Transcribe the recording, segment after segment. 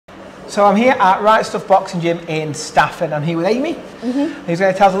So I'm here at Right Stuff Boxing Gym in Stafford. I'm here with Amy, who's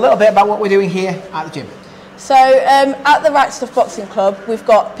going to tell us a little bit about what we're doing here at the gym. So at the Right Stuff Boxing Club, we've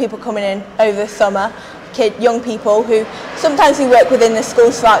got people coming in over the summer, young people who sometimes we work within the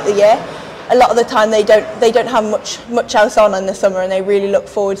schools throughout the year. A lot of the time they don't have much else on in the summer, and they really look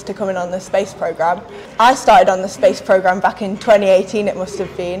forward to coming on the space programme. I started on the space programme back in 2018, it must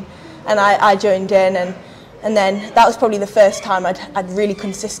have been, and I joined in, and then that was probably the first time I'd really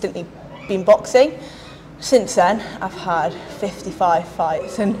consistently been boxing. Since then, I've had 55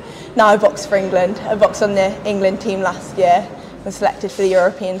 fights, and now I box for England. I boxed on the England team last year, was selected for the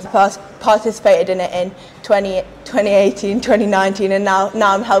Europeans, participated in it in 2018, 2019, and now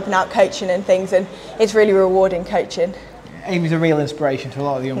I'm helping out coaching and things, and it's really rewarding coaching. Amy's a real inspiration to a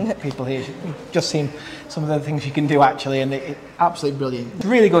lot of the young people here. You've just seen some of the things she can do actually, and it's absolutely brilliant. It's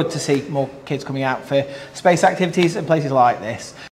really good to see more kids coming out for space activities and places like this.